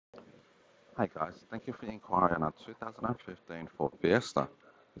Hi guys, thank you for the inquiry on our 2015 Ford Fiesta.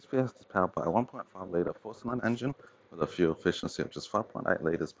 This Fiesta is powered by a 1.5 litre four-cylinder engine with a fuel efficiency of just 5.8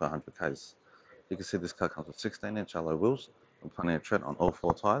 litres per 100 k's. You can see this car comes with 16-inch alloy wheels and plenty of tread on all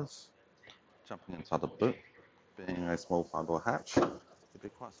four tyres. Jumping inside the boot, being a small five-door hatch, you'd be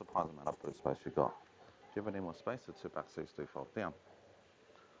quite surprised the amount of boot space you got. If you ever need more space, the two back seats do fold down.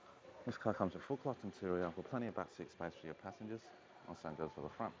 This car comes with full cloth interior with plenty of back seat space for your passengers, and same goes for the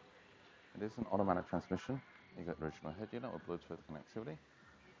front. It is an automatic transmission. You got the original head unit with Bluetooth connectivity.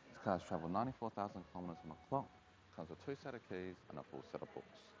 This car has travelled 94,000 kilometres on the clock. Comes with two set of keys and a full set of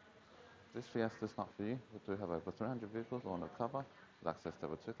books. This Fiesta is not for you. We do have over 300 vehicles on the cover with access to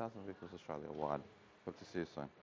over 2,000 vehicles Australia wide. Hope to see you soon.